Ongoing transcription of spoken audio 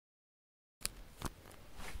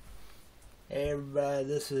Hey everybody,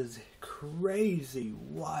 this is Crazy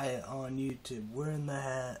Wyatt on YouTube. Wearing the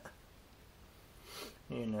hat.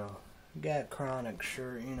 Got chronic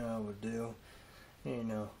shirt, how we do.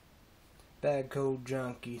 Bad Cold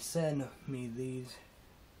Junkie send me these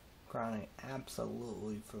chronic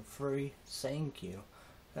absolutely for free. Thank you.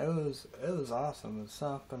 It was awesome. It was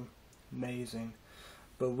something amazing.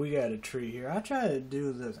 But we got a treat here. I try to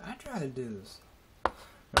do this. A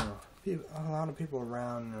lot of people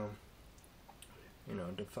around,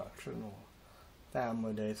 dysfunctional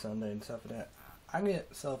family day, Sunday and stuff like that. I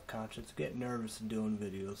get self-conscious, get nervous doing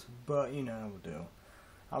videos, but you know how we do.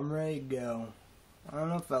 I'm ready to go. I don't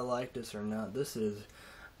know if I like this or not. This is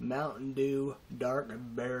Mountain Dew Dark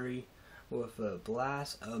Berry with a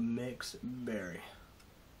blast of mixed berry.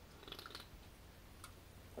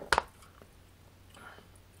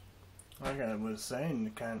 Like I was saying,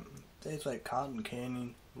 it kind of tastes like cotton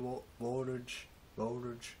candy, voltage.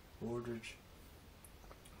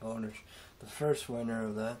 The first winner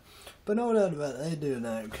of that. But no doubt about it, they do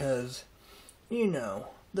that because,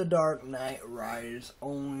 the Dark Knight Rises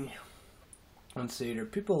only on Cedar.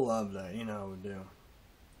 People love that, we do.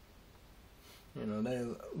 They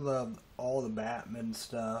love all the Batman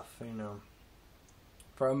stuff,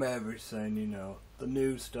 from everything, the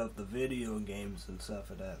new stuff, the video games and stuff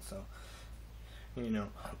like that, so,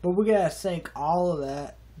 But we gotta thank all of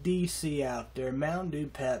that DC out there, Mountain Dew,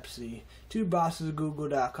 Pepsi, 2 bosses,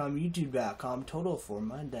 Google.com, YouTube.com, total for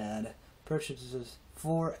my dad, purchases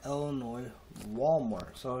for Illinois,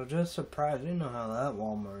 Walmart. So just surprised, you know how that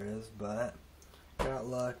Walmart is, but got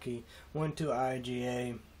lucky, went to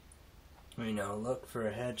IGA, looked for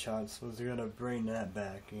headshots, was gonna bring that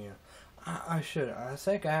back, I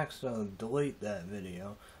think I accidentally delete that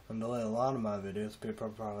video, and delete a lot of my videos. People are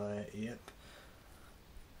probably like, yep,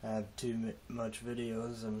 I have too much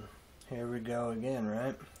videos, and here we go again,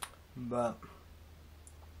 right? But,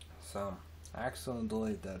 so, I accidentally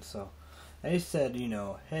delete that, so, they said,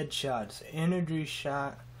 headshots, energy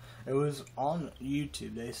shot, it was on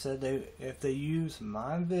YouTube, they said if they use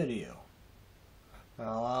my video, and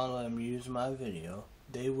allow them use my video,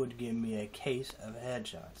 they would give me a case of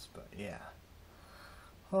headshots, but yeah.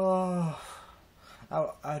 Oh,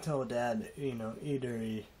 I told Dad,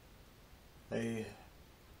 either they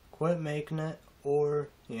quit making it, or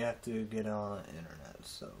you have to get on the internet,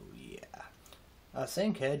 so yeah. I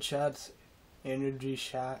think headshots, energy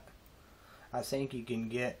shot, I think you can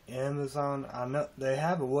get Amazon. I know they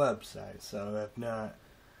have a website, so if not,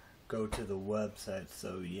 go to the website,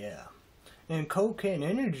 so yeah. And cocaine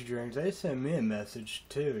energy drinks, they send me a message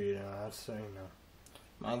too, I say,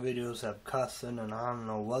 my videos have cussing, and I don't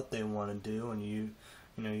know what they want to do, and use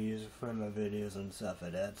it for my videos and stuff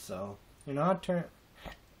like that, so,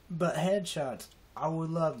 but headshots, I would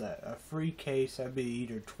love that. A free case, that'd be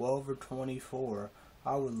either 12 or 24.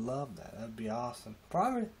 I would love that. That'd be awesome.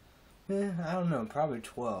 Probably, I don't know, probably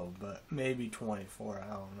 12, but maybe 24,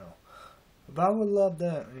 I don't know. But I would love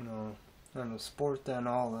that, and the sport and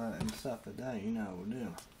all that and stuff like that, we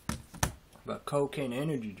do. But cocaine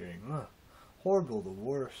energy drink, horrible, the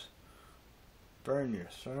worst. Burn your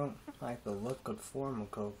throat, like the liquid form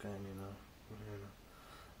of cocaine,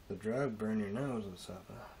 The drug burn your nose and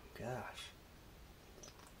stuff. Gosh.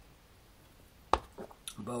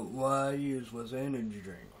 But what I used was energy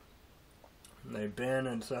drink. They banned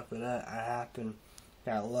and stuff like that. I happened,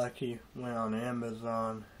 got lucky, went on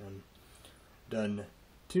Amazon and done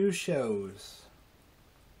 2 shows.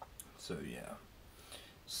 So yeah.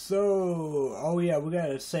 So, oh yeah, we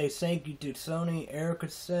gotta say thank you to Sony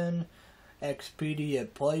Ericsson,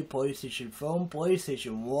 Expedia Play, PlayStation Phone,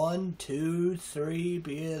 PlayStation 1, 2, 3,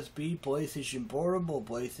 PSP, PlayStation Portable,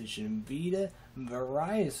 PlayStation Vita,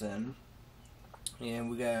 Verizon, and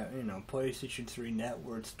we got, PlayStation 3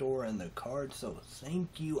 Network Store and the card, so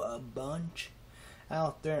thank you a bunch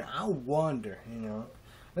out there. I wonder,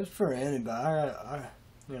 it's for anybody,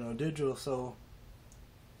 digital, so,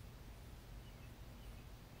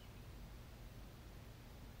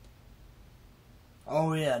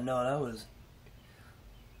 oh yeah, no, that was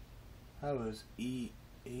EA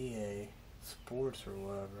Sports or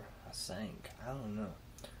whatever, I think. I don't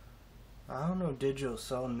know. Digital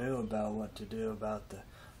so new about what to do about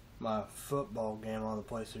my football game on the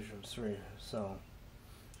PlayStation 3. So,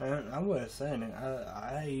 and I was saying,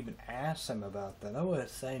 I even asked him about that. I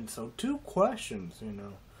was saying, so 2 questions,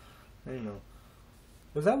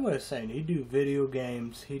 because I was saying, he do video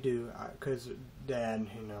games, because Dad,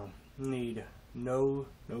 need no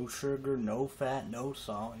sugar, no fat, no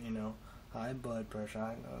salt, high blood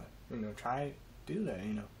pressure. Try to do that,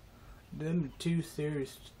 Them 2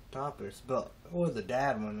 serious topics, but or the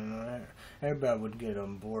dad one, everybody would get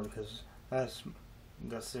on board because That's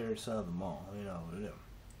the serious of them all, you know.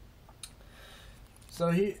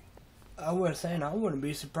 So I was saying I wouldn't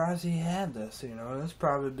be surprised if he had this, you know. This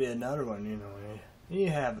probably be another one, you know. You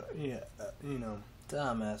have, you know,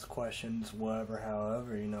 dumbass questions, whatever,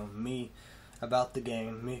 however, you know, me about the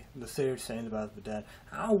game, me, the serious things about the dad.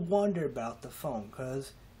 I wonder about the phone,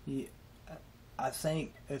 because I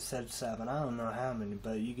think it said 7, I don't know how many,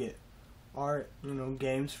 but you get art, you know,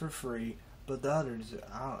 games for free, but the others,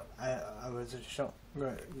 I was just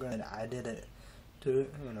good. I did it too,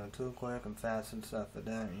 you know, too quick and fast and stuff like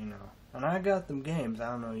that, you know. And I got them games,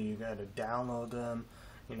 I don't know, you gotta download them,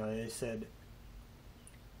 you know, they said,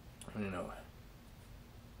 you know,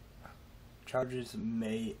 charges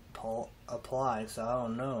may apply, so I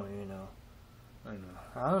don't know, you know.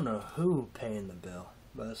 I don't know who paying the bill,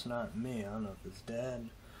 but it's not me. I don't know if it's dad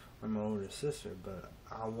or my older sister, but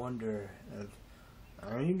I wonder if,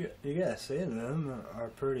 I mean, you gotta say them are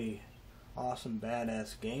pretty awesome,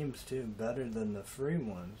 badass games too, better than the free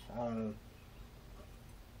ones. I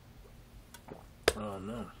don't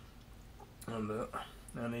know.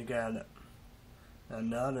 And you got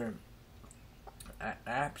another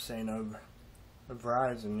app saying over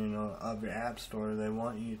Verizon, you know, of your app store, they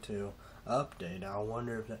want you to update. I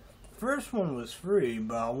wonder if the first one was free,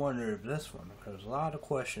 but I wonder if this one, because a lot of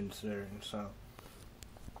questions there, and so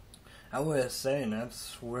I was saying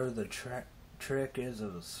that's where the trick is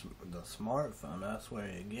of the smartphone. That's where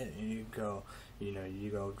you get, you go, you know,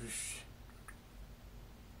 you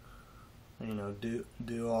know,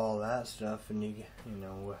 do all that stuff, and you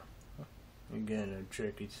know, you get in a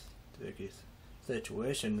tricky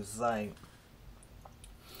situation.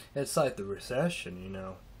 It's like the recession, you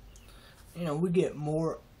know. You know, we get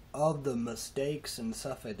more of the mistakes and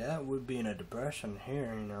stuff like that. We'd be in a depression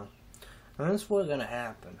here, you know. And that's what's gonna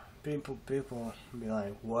happen. People be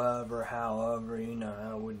like, whatever, however, you know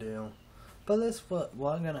how we do. But that's what's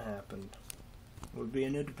gonna happen. We'd be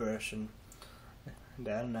in a depression.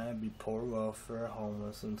 Dad and I'd be poor welfare,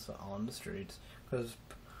 homeless, and so on the streets. Because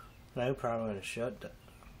they're probably gonna shut down,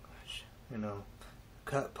 you know,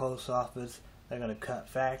 cut post office. They're gonna cut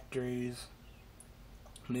factories,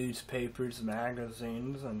 newspapers,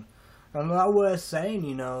 magazines, and I was saying,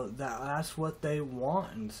 you know, that's what they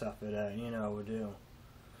want and stuff like that, you know, we do.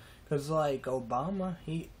 Cause like Obama,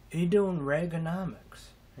 he doing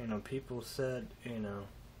Reaganomics. You know, people said, you know,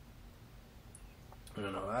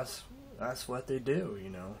 that's what they do, you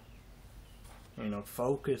know. You know,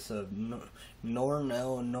 focus of Northern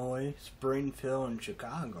Illinois, Springfield, and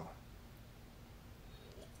Chicago.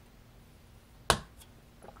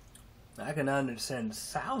 I can understand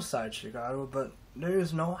Southside Chicago, but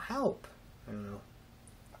there's no help, you know.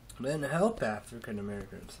 They didn't help African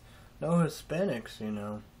Americans. No Hispanics, you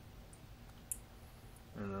know.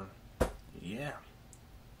 Yeah.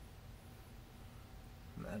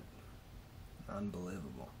 That,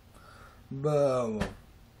 unbelievable. But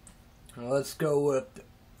let's go with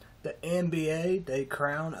the NBA. They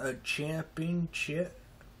crown a championship.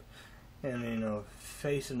 And, you know,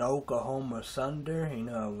 facing Oklahoma Thunder, you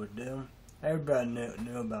know, with them. Everybody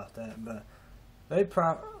knew about that, but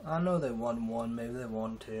I know they won one, maybe they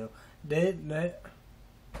won two. They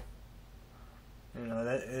you know,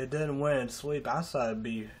 it didn't win in sweep. I saw it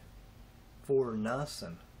be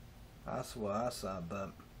 4-0. That's what I saw,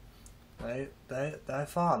 but they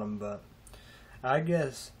fought them, but I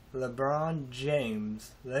guess LeBron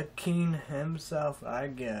James, the king himself, I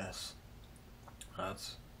guess.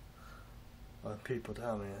 That's what people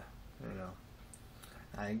tell me, you know.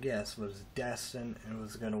 I guess was destined and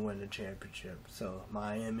was gonna win the championship. So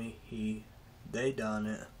Miami, they done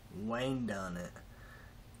it. Wayne done it.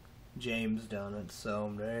 James done it.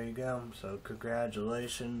 So there you go. So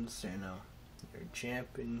congratulations, you know, you're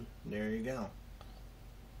champion. There you go.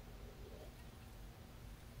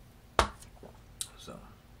 So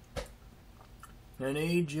in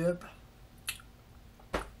Egypt,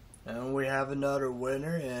 and we have another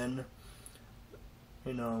winner in,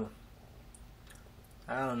 you know,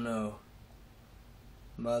 I don't know,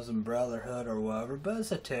 Muslim Brotherhood or whatever, but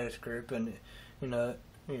it's a terrorist group, and you know,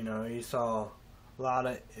 you saw a lot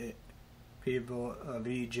of people of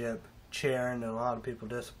Egypt cheering and a lot of people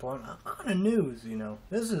disappointed. On the news, you know,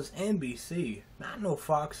 this is NBC, not no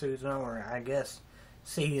Fox News, or I guess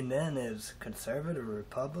CNN is conservative or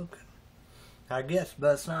Republican, I guess,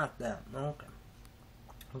 but it's not that. Okay,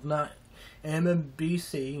 it's not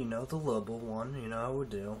MSNBC, you know, the liberal one, you know, I would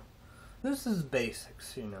do. This is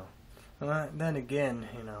basics, you know. And then again,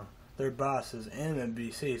 you know, their boss is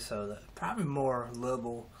MSNBC, so that probably more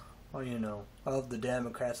liberal, or, you know, of the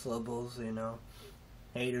Democrats, liberals, you know,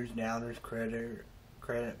 haters, doubters,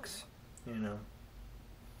 critics, you know.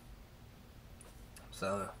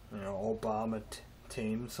 So, Obama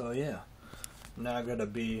team. So, yeah. Not gonna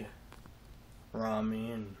be Rami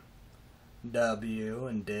and W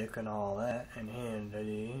and Dick and all that, and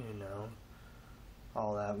Hannity,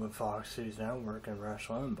 all that with Fox News Network and Rush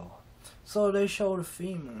Limbaugh. So they showed a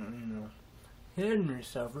female, hitting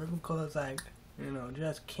herself because,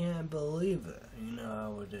 just can't believe it, I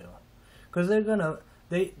would do. Because they're gonna,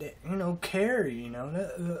 carry,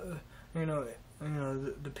 the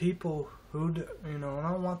people who, I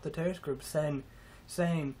don't want the terrorist group saying,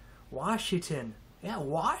 Washington, yeah,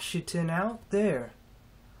 Washington out there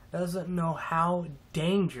doesn't know how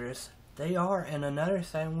dangerous they are. And another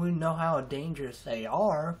thing, we know how dangerous they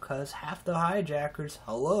are because half the hijackers,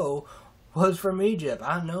 was from Egypt.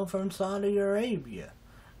 I know from Saudi Arabia.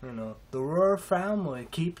 The royal family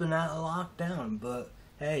keeping that locked down. But,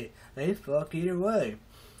 hey, they fuck either way.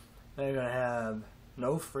 They're going to have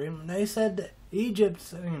no freedom. They said that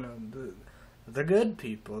Egypt's, the good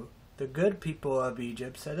people. The good people of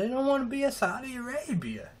Egypt said they don't want to be a Saudi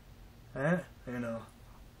Arabia.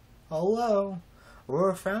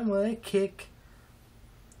 Royal family,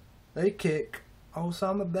 they kick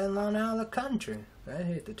Osama bin Laden out of the country. They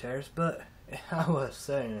hate the terrorists, but I was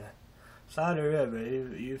saying, Saudi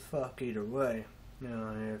Arabia, you fuck either way.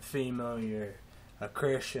 You're a female, you're a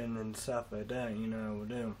Christian and stuff like that, we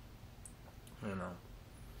do.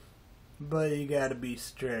 But you gotta be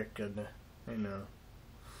strict and,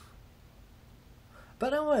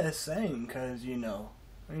 But I was saying, because, a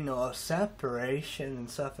separation and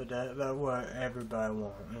stuff like that, that's what everybody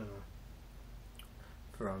wants,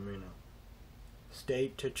 From,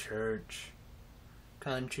 state to church,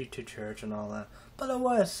 country to church and all that. But I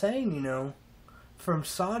was saying, from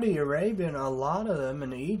Saudi Arabia and a lot of them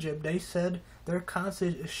in Egypt, they said their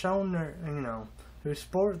constitution, shown their, who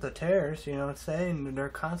support the terrorists, saying their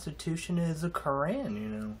constitution is the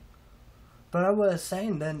Quran, But I was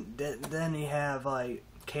saying, then you have,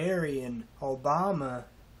 Kerry and Obama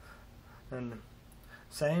and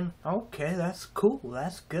saying, okay, that's cool,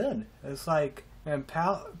 that's good. It's like in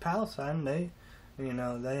Palestine, they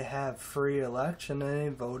have free election and they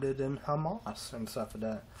voted in Hamas and stuff like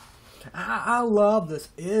that. I love this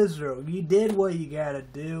Israel. You did what you gotta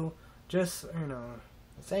do. Just,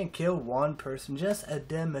 saying kill one person, just a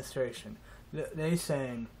demonstration. They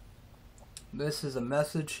saying this is a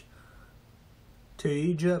message to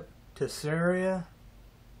Egypt, to Syria,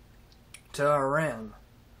 to Iran,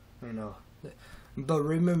 But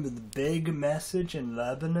remember the big message in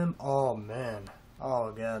Lebanon? Oh man,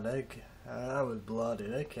 oh god, that was bloody.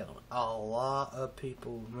 They killed a lot of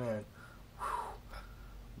people, man.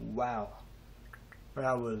 Whew. Wow,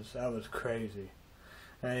 that was crazy.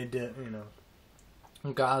 And they did,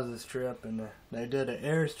 Gaza Strip, and they did an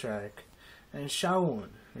airstrike and showing,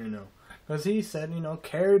 because he said,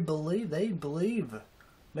 Kerry they believe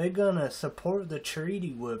they're gonna support the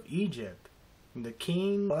treaty with Egypt. The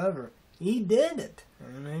king, whatever, he did it.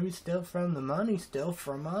 And maybe still from the money, still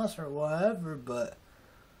from us or whatever, but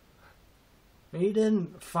he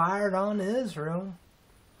didn't fire it on Israel.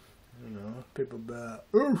 People be like,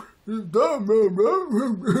 oh, he's dumb,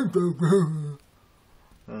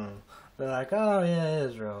 they're like, oh yeah,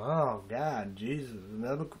 Israel, oh God, Jesus,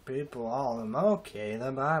 biblical people, all of them, okay,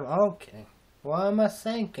 the Bible, okay. What am I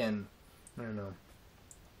thinking?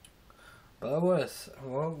 But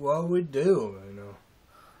what we do,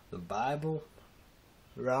 the Bible,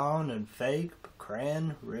 wrong and fake,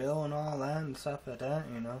 Quran, real and all that and stuff like that,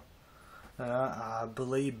 I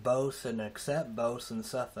believe both and accept both and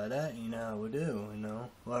stuff like that, we do,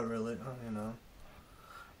 what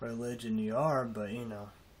religion you are, but,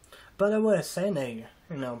 But I was saying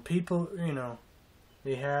that, people,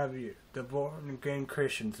 you have the born-again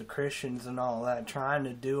Christians, the Christians and all that, trying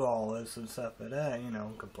to do all this and stuff like that,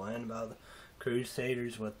 complain about the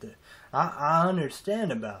Crusaders, I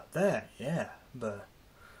understand about that, yeah, but,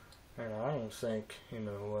 I don't think,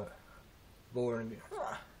 what, born,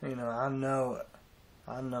 I know,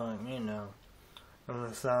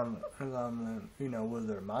 unless I'm, with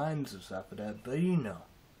their minds and stuff like that, but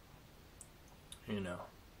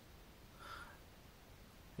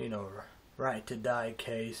right to die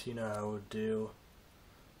case, I would do,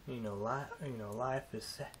 life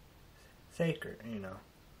is sacred, and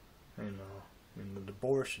the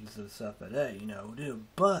abortions and stuff like that, do,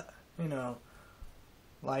 but,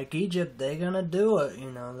 like Egypt, they gonna do it,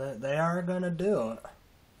 they are gonna do it,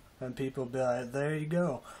 and people be like, there you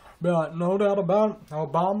go, be like, no doubt about it,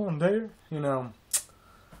 Obama and there,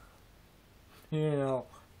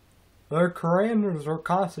 their Quran is their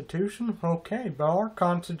Constitution, okay, but our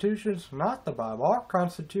Constitution is not the Bible. Our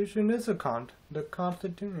Constitution is the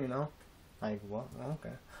Constitution, Like, what?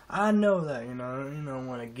 Okay. I know that, you don't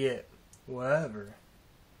want to get whatever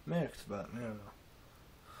mixed, but,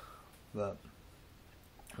 but,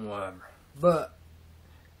 whatever. But,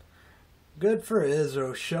 good for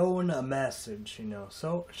Israel showing a message,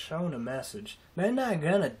 so showing a message. They're not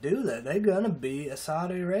gonna do that. They're gonna be a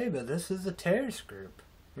Saudi Arabia. This is a terrorist group.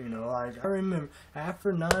 Like I remember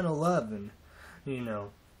after 9/11,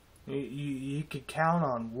 you could count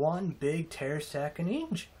on one big terrorist attack in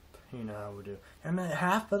Egypt. How we do. And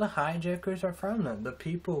half of the hijackers are from them. The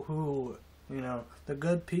people who, the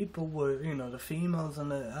good people were, the females and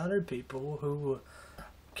the other people who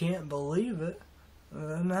can't believe it,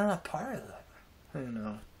 they're not a part of that,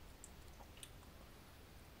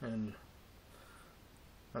 And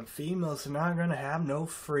females are not going to have no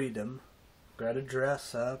freedom. Got to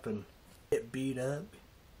dress up and get beat up.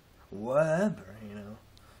 Whatever,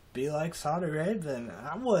 Be like Saudi Arabia. And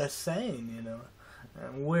I was saying,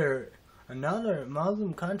 where another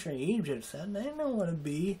Muslim country, Egypt, said they don't want to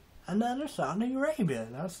be another Saudi Arabia.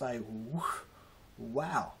 And I was like,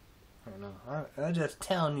 wow. I'm just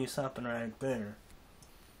telling you something right there.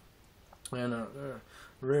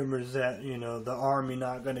 Rumors that, the army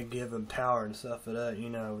not going to give them power and stuff like that,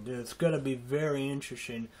 it's going to be very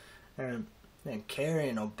interesting. And Kerry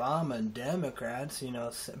and Obama and Democrats,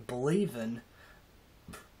 believing,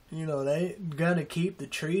 they gonna keep the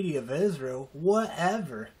Treaty of Israel,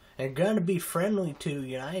 whatever. They're gonna be friendly to the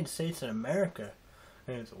United States and America.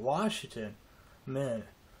 And it's Washington. Man,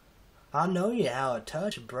 I know you how to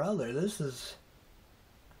touch, brother. This is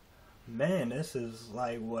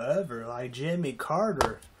like whatever, like Jimmy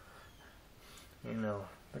Carter. They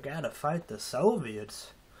gotta fight the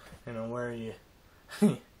Soviets. Where you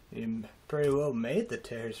you pretty well made the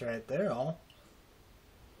terrorists right there, all.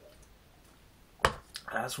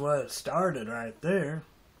 That's what it started right there.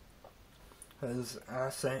 Cause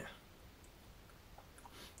I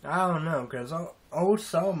don't know, cause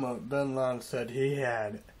Osama bin Laden said he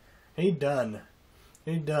done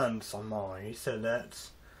Somalia. He said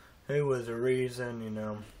it was a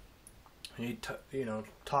reason, he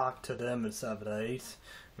talked to them and stuff like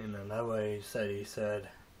that. That way he said,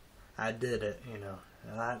 I did it,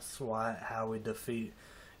 That's how we defeat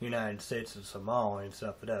United States and Somalia and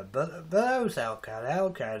stuff like that. But that was Al-Qaeda.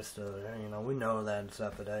 Al-Qaeda's still there, we know that and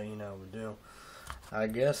stuff like that, we do. I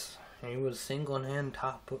guess he was single-hand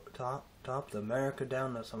topped America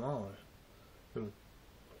down to Somalia.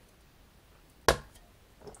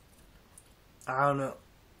 I don't know.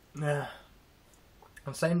 Nah.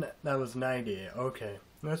 I'm saying that was 98. Okay.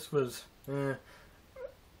 This was,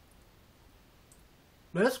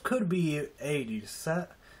 this could be 80s.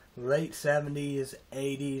 Late 70s,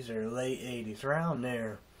 80s, or late 80s. Around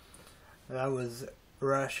there. That was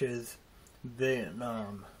Russia's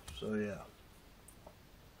Vietnam. So, yeah.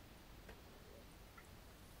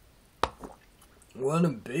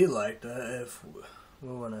 Wouldn't be like that if we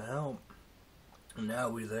want to help. And now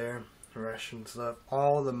we there. Russian stuff.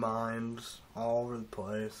 All the mines. All over the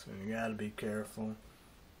place. And you gotta be careful.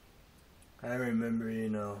 I remember,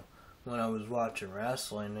 when I was watching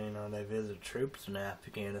wrestling, they visit troops in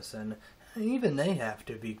Afghanistan. Even they have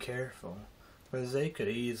to be careful. Because they could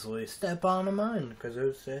easily step on a mine. Because it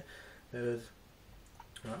was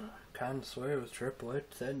I kind of swear it was Triple H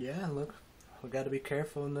said, yeah, look, we got to be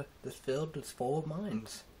careful in this field is full of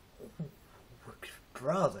mines.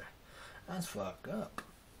 Brother, that's fucked up.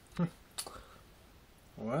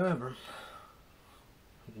 Whatever.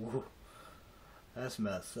 Woo. That's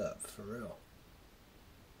messed up, for real.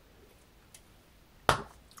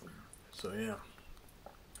 So, yeah.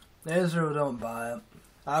 Israel don't buy it.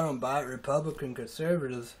 I don't buy it. Republican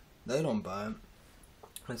conservatives, they don't buy it.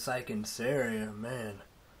 It's like in Syria, man.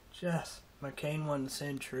 Just, McCain wanted to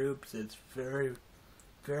send troops. It's very,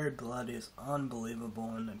 very bloody. It's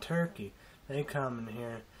unbelievable. And in Turkey, they come in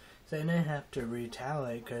here saying they have to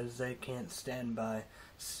retaliate because they can't stand by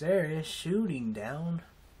Syria shooting down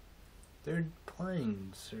their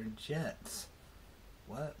planes or jets.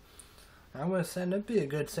 What? I would have said that'd be a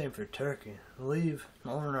good thing for Turkey. Leave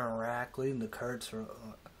northern Iraq, leave the Kurds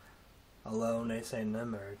alone. They say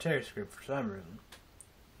them are a terrorist group for some reason.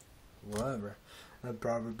 Whatever. I'd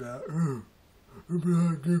probably be like,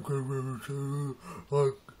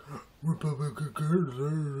 Republican Kurds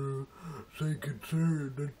say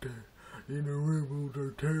concerned that the rebels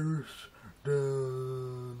are terrorists,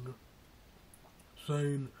 then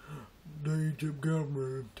saying the Egypt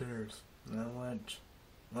government is terrorists. Now,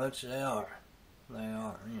 which they are. They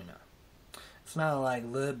are, It's not like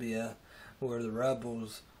Libya, where the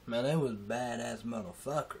rebels, man, they was badass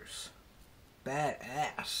motherfuckers.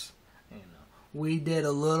 Badass. We did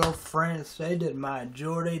a little. France, they did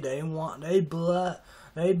majority. They believe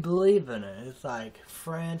in it. It's like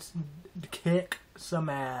France kick some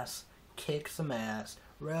ass.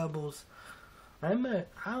 Rebels. I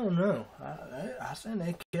don't know. I think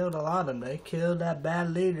they killed a lot of them. They killed that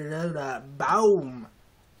bad leader though. That boom,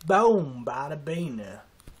 bada bing there.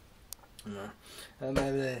 You know, and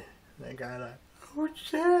maybe they got a oh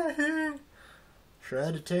shit.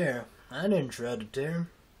 Shred a tear. I didn't shred a tear.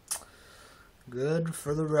 Good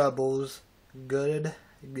for the rebels. Good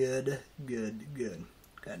for the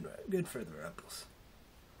rebels.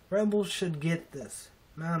 Rebels should get this.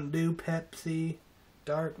 Mountain Dew, Pepsi,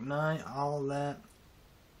 Dark Knight, all that.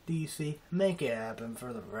 DC, make it happen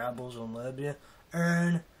for the rebels in Libya.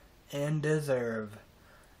 Earn and deserve.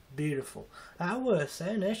 Beautiful. I was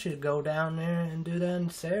saying they should go down there and do that in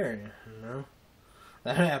Syria, you know.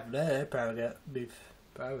 And after that, they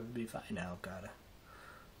probably be fighting Al Qaeda.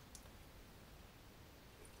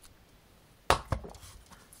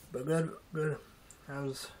 But good. That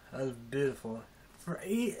was beautiful.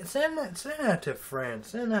 Send that to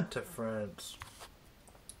France.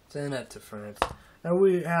 Now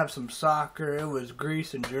we have some soccer. It was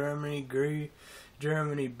Greece and Germany.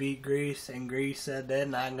 Germany beat Greece, and Greece said they're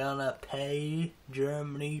not gonna pay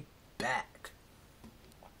Germany back.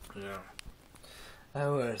 Yeah. I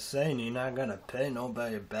was saying you're not gonna pay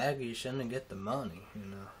nobody back. You shouldn't get the money, you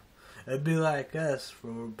know. It'd be like us,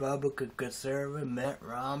 from Republican conservative, Mitt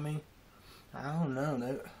Romney. I don't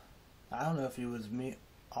know if he was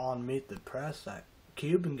on Meet the Press, that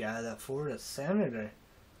Cuban guy, that Florida senator.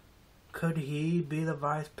 Could he be the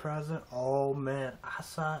vice president? Oh man, I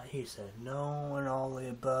saw it. He said no and all the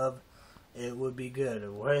above. It would be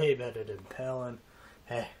good. Way better than Palin.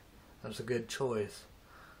 Hey, that's a good choice.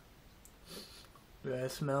 Do I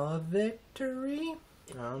smell a victory?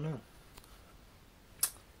 I don't know.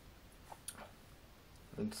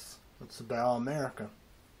 It's about America.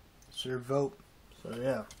 It's your vote. So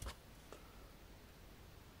yeah.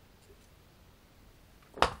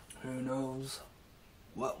 Who knows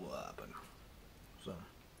what will happen.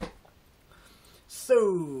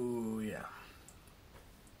 So yeah.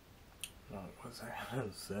 What was I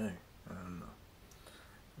gonna say? I don't know.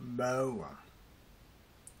 Boa.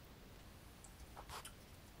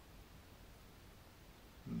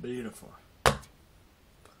 Beautiful.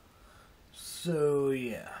 So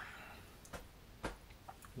yeah.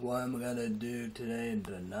 What I'm gonna do today and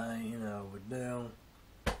tonight, you know, we're down.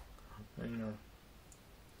 You know.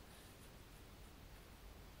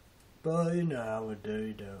 But you know how we do,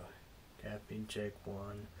 you know. Caffeine check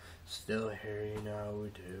 1. Still here, you know how we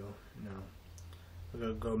do. You know. We're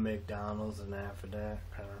gonna go McDonald's and after that,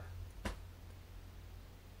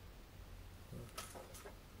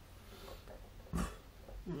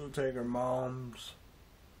 we'll take our moms.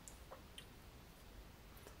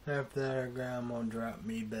 After that, our grandma dropped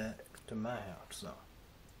me back to my house,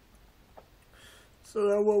 so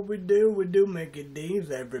that's what we do. We do Mickey D's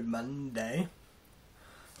every Monday.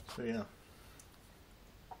 So yeah.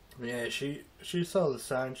 Yeah, she saw the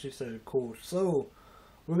sign, she said cool. So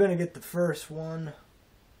we're gonna get the first one.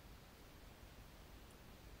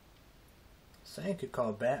 I think it's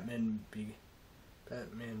called Batman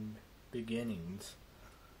Beginnings.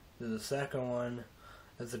 The second one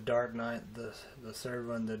is the Dark Knight. The third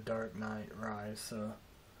one, the Dark Knight Rise. So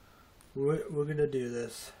we're gonna do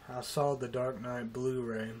this. I saw the Dark Knight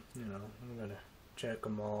Blu-ray. You know, I'm gonna check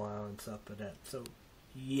them all out and stuff like that. So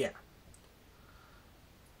yeah.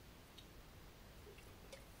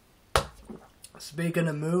 Speaking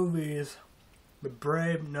of movies, The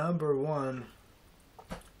Brave #1.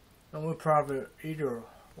 And we probably either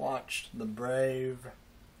watched The Brave,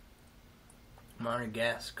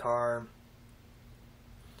 Madagascar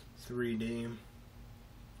 3D,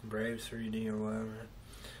 Brave 3D or whatever.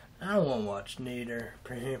 I don't want to watch neither.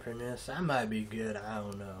 For this, I might be good. I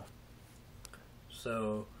don't know.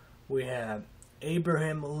 So we have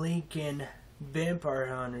Abraham Lincoln Vampire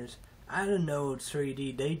Hunters. I don't know it's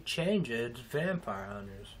 3D. They change it. It's Vampire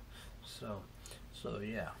Hunters. So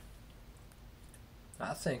yeah.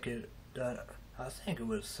 I think it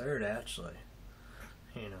was third actually.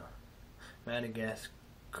 You know,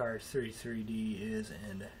 Madagascar 3D is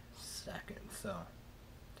in second. So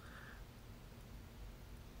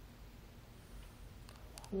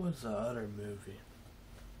what was the other movie?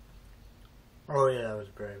 Oh yeah, that was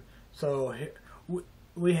Brave. So here,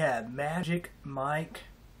 we have Magic Mike.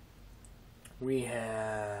 We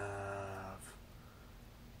have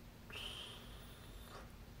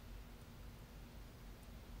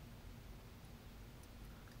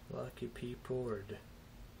Lucky People or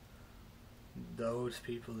those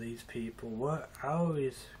people, these people. What? I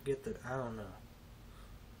always get the, I don't know.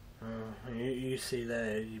 You see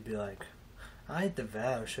that, you'd be like, I think the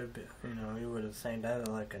valve should be, you would have seen that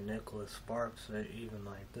like a Nicholas Sparks, even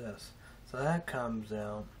like this. So that comes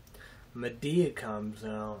out. Medea comes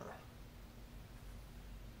out.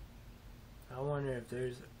 I wonder if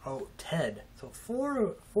there's, oh, Ted. So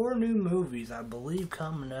four new movies, I believe,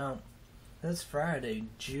 coming out this Friday,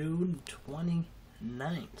 June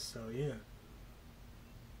 29th. So yeah.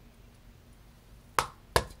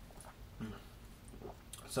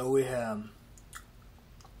 So we have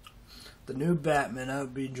the new Batman, that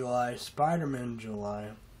would be July, Spider-Man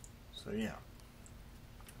July. So yeah.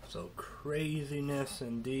 So craziness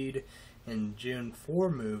indeed in June, 4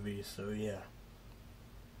 movies, so yeah.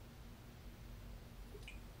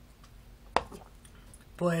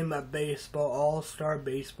 Playing my baseball, All-Star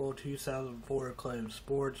Baseball 2004 acclaimed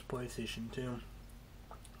sports, PlayStation 2.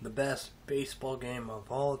 The best baseball game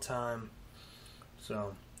of all time.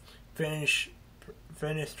 So finish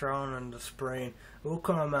strong in the spring. We'll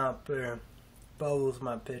come out there. Bubbles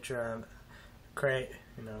my pitcher.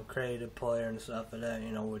 Creative player and stuff like that.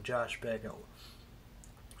 With Josh Beckett.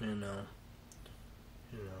 I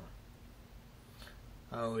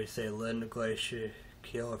always say Linda Glacier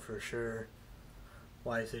killer for sure.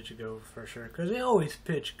 Why did you go for sure? Because he always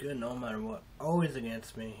pitched good no matter what. Always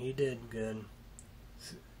against me. He did good.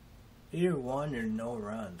 Either one or no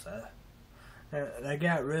runs. I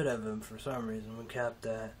got rid of him for some reason. We kept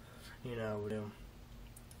that, with him.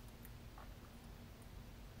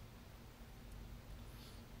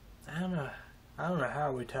 I don't know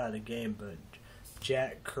how we tied the game, but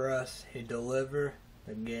Jack Krause, he delivered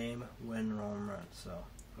the game-winning home run. So,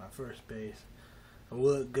 my first base. It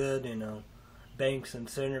looked good, Banks in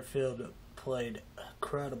center field played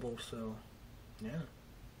incredible, so, yeah.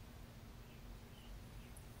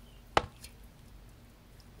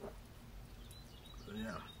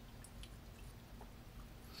 Yeah.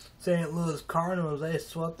 St. Louis Cardinals, they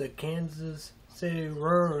swept the Kansas City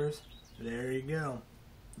Royals. There you go.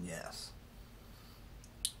 Yes.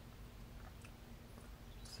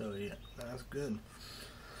 So yeah, that's good.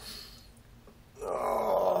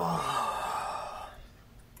 Oh.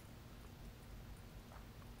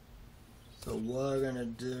 So what I'm gonna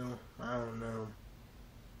do, I don't know.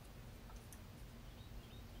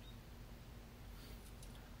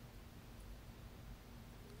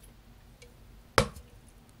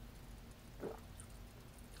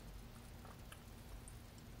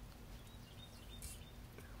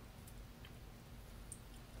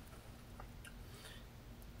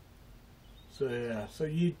 So yeah, so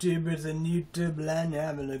YouTubers and YouTube land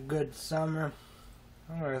having a good summer.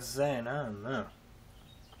 I was saying, I don't know.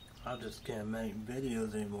 I just can't make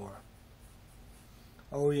videos anymore.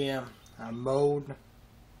 Oh yeah, I mowed.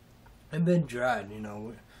 It's been dry,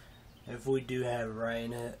 If we do have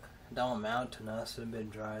rain, it don't amount to us. It's been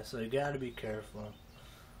dry, so you gotta be careful.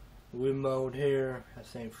 We mowed here, I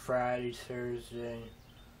think Friday, Thursday.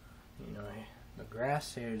 The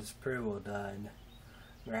grass here is pretty well died.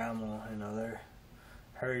 Grandma,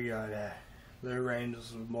 her yard, their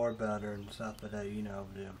ranges was more better and stuff like that,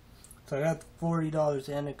 do. So I got the $40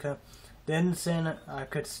 Indica. Didn't send it. I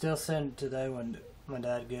could still send it today when my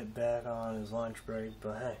dad get back on his lunch break.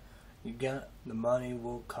 But hey, you got the money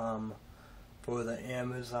will come for the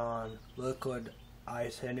Amazon liquid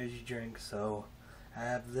ice energy drink. So I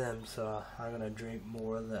have them. So I'm gonna drink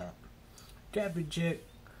more of that. Cappy Chick.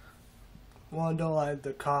 Well, I don't like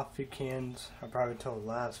the coffee cans. I probably told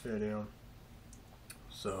last video.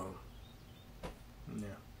 So,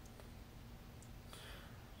 yeah.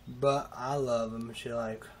 But I love them.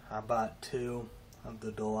 I bought 2 of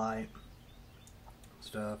the Delight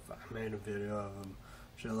stuff. I made a video of them.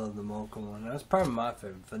 She loved the mocha one. That's probably my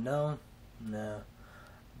favorite. Vanilla, nah.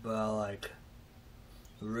 But I like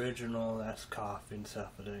original. That's coffee and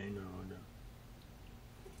stuff like that.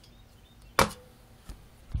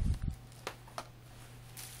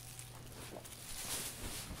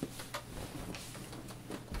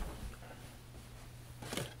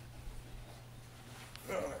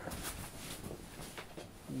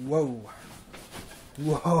 Whoa.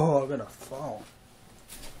 Whoa, I'm gonna fall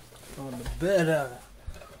on the bed.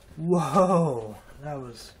 Whoa, that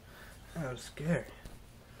was scary.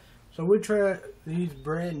 So we tried these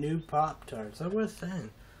brand new Pop-Tarts. I was saying,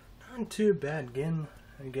 not too bad. Again,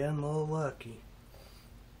 a little lucky.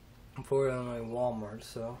 For only Walmart.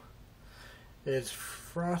 So it's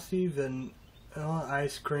frosty vanilla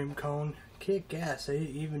ice cream cone. Kick ass. It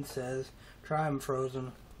even says try them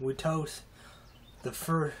frozen. We toast the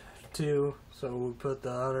first 2, so we put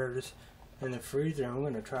the others in the freezer and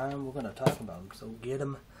we're going to try them. We're going to talk about them. So get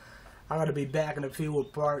them I'm gonna be back in a few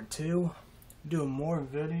with part 2, doing more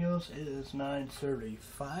videos. It is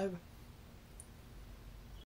 9:35.